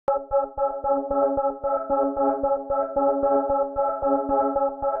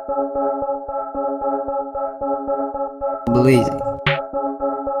Belizzi.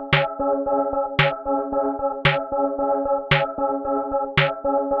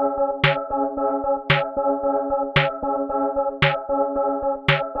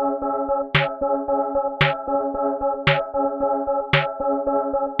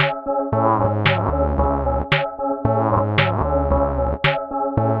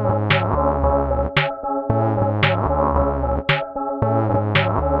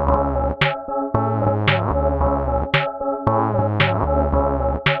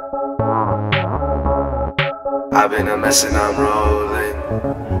 I've been a mess and I'm rolling.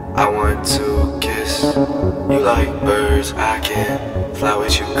 I want to kiss you like birds. I can fly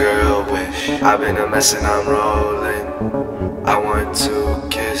with you, girl. Wish. I've been a mess and I'm rolling. I want to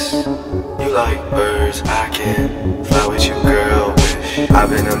kiss you like birds. I can fly with you, girl. Wish. I've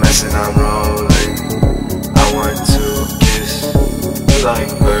been a mess and I'm rolling. I want to kiss you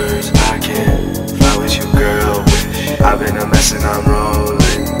like birds. I can fly with you, girl. Wish. I've been a mess and I'm rolling.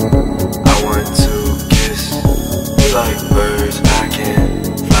 I want to like birds, I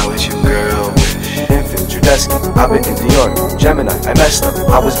can fly with you, girl. Infant, Judeski, I've been in New York. Gemini, I messed up,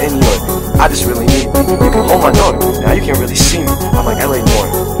 I was in New York. I just really need you. You can hold my door, now you can't really see me. I'm like LA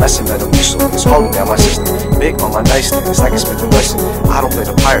Norm, messing that I'm used to. It's holding down my system. Big on my nightstand, it's like I spent the lesson. I don't play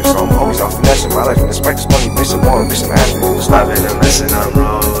the pirate, so I'm always off finessing. My life in this practice money, missing more, missing after. I've been a mess and I'm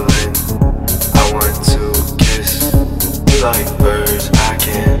rolling. I want to kiss you like birds, I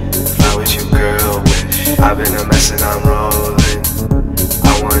can fly with you, girl. I've been a mess and I'm rolling.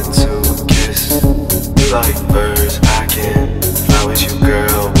 I want to kiss you like birds. I can fly with you,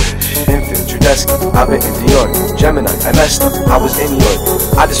 girl. Infant, Judeski, I've been in New York. Gemini, I messed up, I was in New York.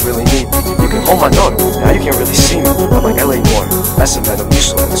 I just really need you. You can hold my door, now you can't really see me. I'm like LA Norm, messing that I'm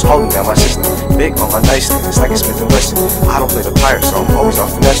used to. It's holding down my system. Big on my nightstand, it's like I spent the lesson. I don't play the pirate, so I'm always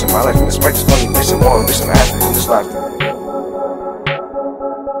off finessing. My life in this practice money, missing more, missing after. Just laughing.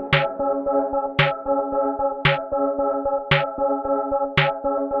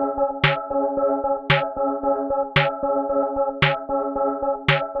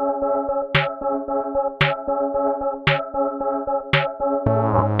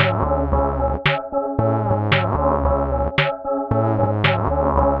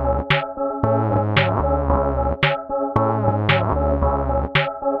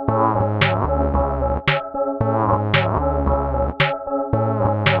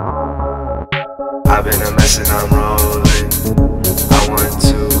 I've been a mess and I'm rolling. I want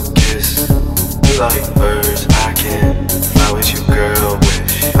to kiss you like birds. I can fly with you, girl.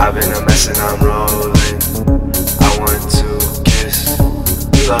 Wish. I've been a mess and I'm rolling. I want to kiss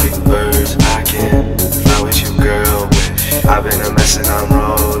you like birds. I can fly with you, girl. Wish. I've been a mess and I'm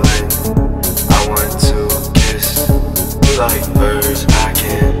rolling. I want to kiss you like birds. I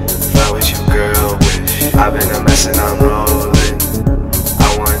can fly with you, girl. Wish. I've been a mess and I'm rolling.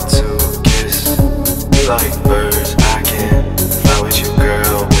 I want to like birds, I can fly with you,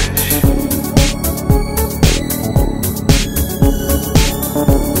 girl. Wish.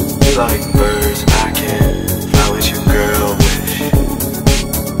 Like birds, I can fly with you, girl. Wish.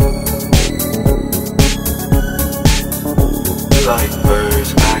 Like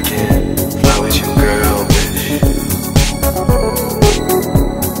birds, I can fly with you, girl. Wish.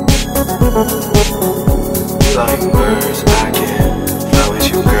 Like birds, I can fly with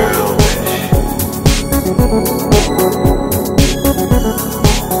you, girl.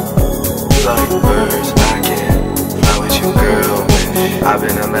 Like birds, I can fly with you, girl. I've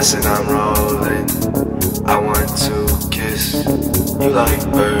been a mess and I'm rolling. I want to kiss you like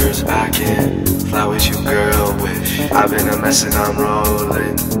birds. I can fly with you, girl. Wish. I've been a mess and I'm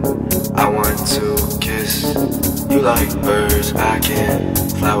rolling. I want to kiss you like birds. I can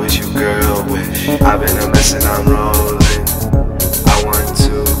fly with you, girl. Wish. I've been a mess and I'm rolling. I want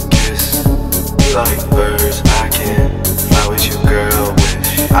to kiss you like birds. I can